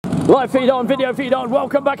Live feed on, video feed on.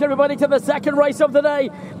 Welcome back everybody to the second race of the day,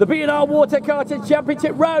 the B&R Water Karting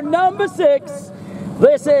Championship round number 6.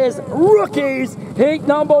 This is Rookies Heat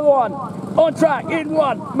number 1. On track in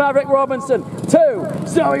 1, Maverick Robinson. 2,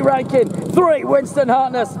 Zoe Rankin. 3, Winston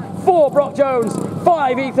Hartness. 4, Brock Jones.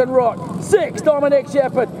 5, Ethan Rock. 6, Dominic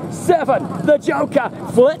Shepherd. 7, the Joker,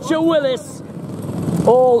 Fletcher Willis.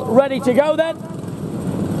 All ready to go then?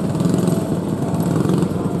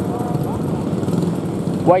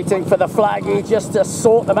 Waiting for the flaggy just to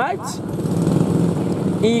sort them out.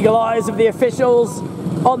 Eagle eyes of the officials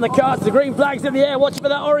on the carts. The green flag's in the air. Watch for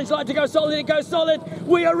that orange light to go solid. It goes solid.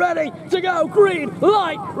 We are ready to go. Green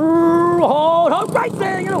light. Hold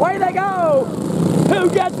racing, and away they go. Who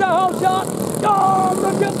gets the whole shot? Oh,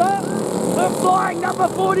 look at that. The flying number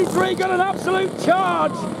 43 got an absolute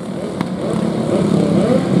charge.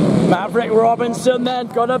 Maverick Robinson then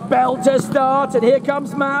got a belter start, and here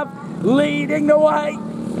comes Mav leading the way.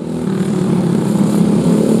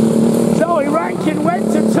 Zoe Rankin went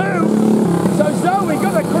to 2, so Zoe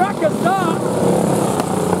got a cracker start.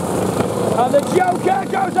 And the Joker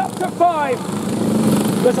goes up to 5.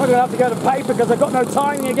 Looks like I'm going to have to go to paper because I've got no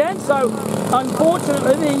timing again, so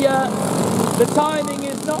unfortunately the timing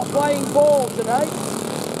is not playing ball today.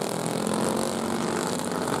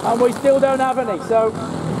 And we still don't have any, so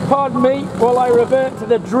pardon me while I revert to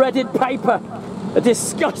the dreaded paper. A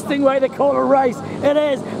disgusting way to call a race. It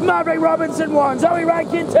is Maverick Robinson 1, Zoe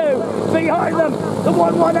Rankin 2. Behind them, the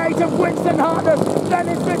 118 of Winston Hartness. Then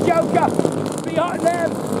it's the Joker. Behind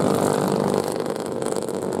them,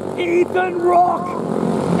 Ethan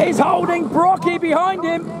Rock is holding Brocky behind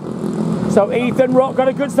him. So Ethan Rock got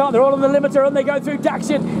a good start. They're all on the limiter and they go through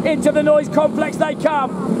Daxion. Into the noise complex they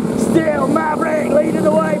come. Still Maverick leading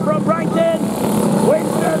the way from Rankin.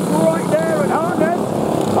 Winston's right there and Hartness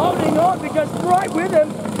holding on because right with him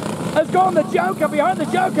has gone the Joker. Behind the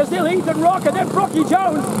Joker still Ethan Rock, and then Brocky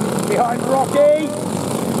Jones behind Brocky.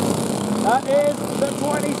 That is the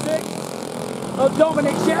 26 of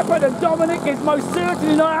Dominic Shepherd, and Dominic is most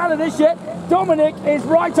certainly not out of this yet. Dominic is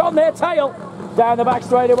right on their tail. Down the back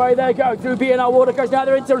straightaway they go through B&R Water Coast. Now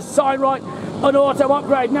they're into Sign Right, an auto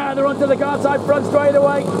upgrade. Now they're onto the guard side front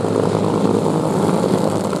straightaway.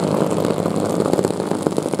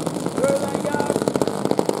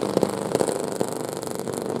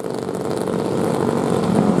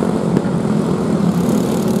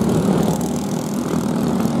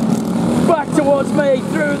 Towards me,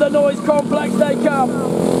 through the noise complex they come.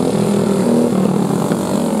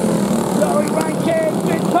 Zoe Rankin,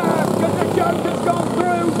 bit past, because the Joker's gone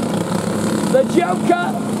through. The Joker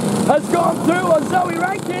has gone through on Zoe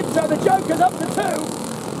Rankin, so the Joker's up to 2.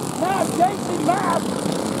 Now chasing Mav,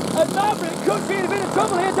 and Maverick could be in a bit of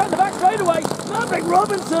trouble here down the back straightaway. Maverick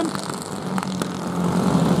Robinson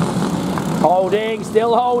holding,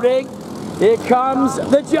 still holding. Here comes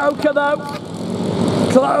the Joker though.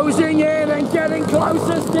 Closing in and getting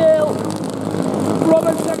closer still.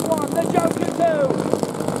 Robinson 1, the Joker 2.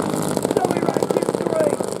 Zoe Rankin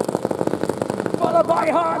 3. Followed by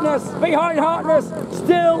Hartness. Behind Hartness,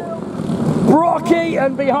 still Brocky,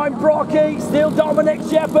 and behind Brocky, still Dominic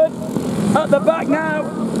Shepherd. At the back now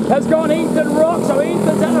has gone Ethan Rock, so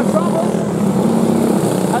Ethan's out of trouble.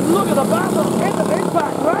 And look at the battle in the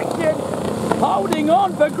impact. Rankin holding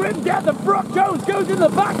on for grim death, and Brock Jones goes in the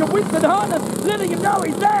back of Winston Hartness, letting him know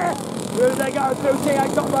he's there. Through they go through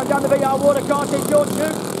T8 top run down the B&R Water Karting, George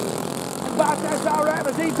Shoot. And past SRM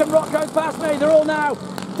as Ethan Rock goes past me. They're all now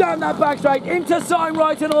down that back straight into Sign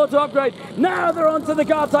Right and auto upgrade. Now they're onto the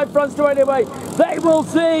guard side front straightaway. They will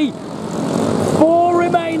see 4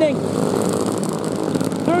 remaining.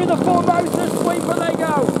 Through the Formosa sweeper they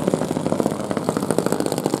go.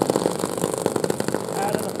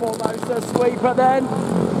 Formosa sweeper then.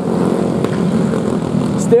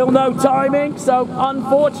 Still no timing, so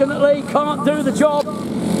unfortunately can't do the job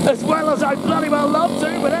as well as I bloody well love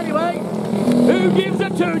to, but anyway, who gives a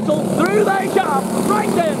tootle? Through they come, right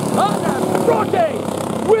there, Hartness, Brocky,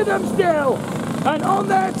 with them still, and on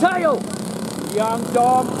their tail, young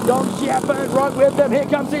Dom Shepherd right with them. Here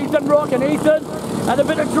comes Ethan Rock, and Ethan had a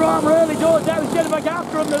bit of drama early doors. Now he's getting back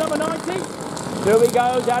after him, the number 90. Through he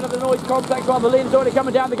goes out of the noise complex while the leader's already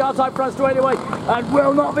coming down the guard side front straightaway and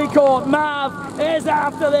will not be caught. Mav is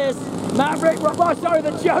after this. Maverick, sorry, the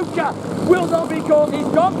Joker will not be caught. He's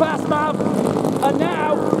gone past Mav and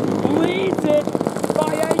now leads it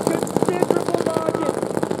by a considerable margin.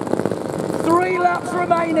 3 laps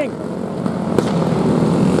remaining.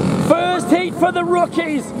 First heat for the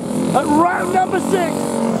rookies at round number 6.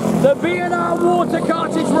 The B&R Water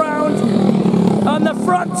Karting round. And the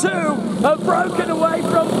front 2 have broken away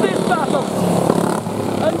from this battle.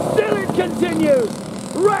 And still it continues.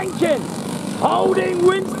 Rankins holding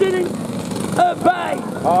Winston at bay.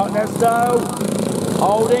 Hartness though,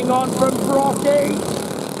 holding on from Brocky.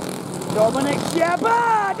 Dominic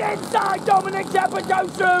Shepherd inside. Dominic Shepherd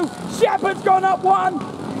goes through. Shepherd's gone up one.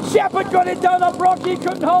 Shepherd got it done up. Brocky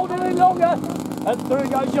couldn't hold it any longer. And through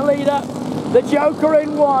goes your leader. The Joker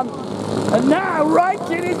in one. And now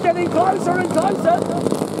Rankin is getting closer and closer.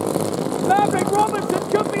 Maverick Robinson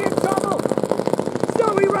could be in trouble.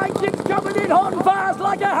 Zoe Rankin's coming in hot and fast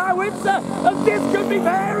like a howitzer. And this could be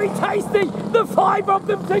very tasty. The five of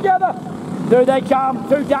them together. Through they come,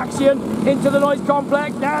 through Daxion, into the noise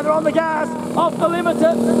complex. Now they're on the gas, off the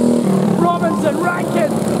limiter. Robinson,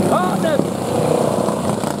 Rankin, Hartness.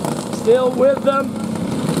 Still with them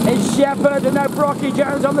is Shepherd, and now Brocky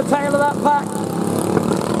Jones on the tail of that pack.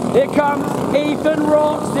 Here comes Ethan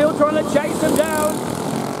Rock, still trying to chase him down.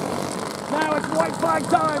 Now it's white flag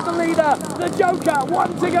time, the leader, the Joker,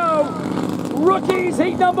 one to go. Rookies,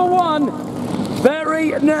 heat number one.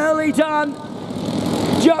 Very nearly done.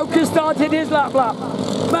 Joker started his lap.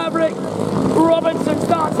 Maverick Robinson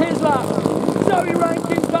starts his lap. Zoe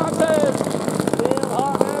Rankin starts hers. Still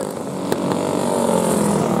Hartness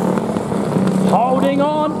holding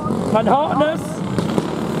on, and Hartness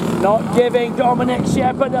not giving Dominic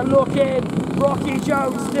Shepherd a look in. Rocky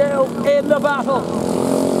Jones still in the battle.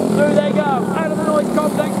 Through they go, out of the noise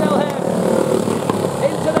complex they'll head.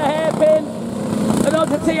 Into the hairpin, and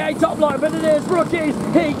onto TA top line, but it is Rookies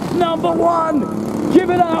heat number one. Give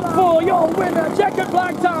it up for your winner, checkered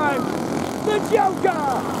flag time, the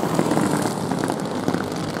Joker,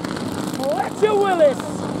 Fletcher Willis.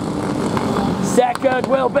 Second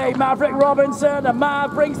will be Maverick Robinson, and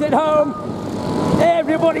Mav brings it home.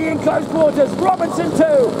 Everybody in close quarters. Robinson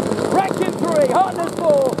 2, Rankin 3, Hartness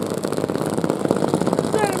 4.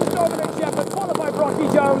 Then it's Dominic Shepherd, followed by Rocky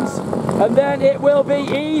Jones, and then it will be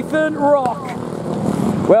Ethan Rock.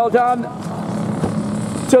 Well done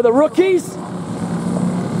to the rookies.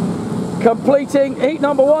 Completing heat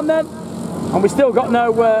number one then, and we still got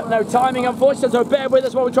no timing unfortunately, so bear with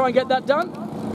us while we try and get that done.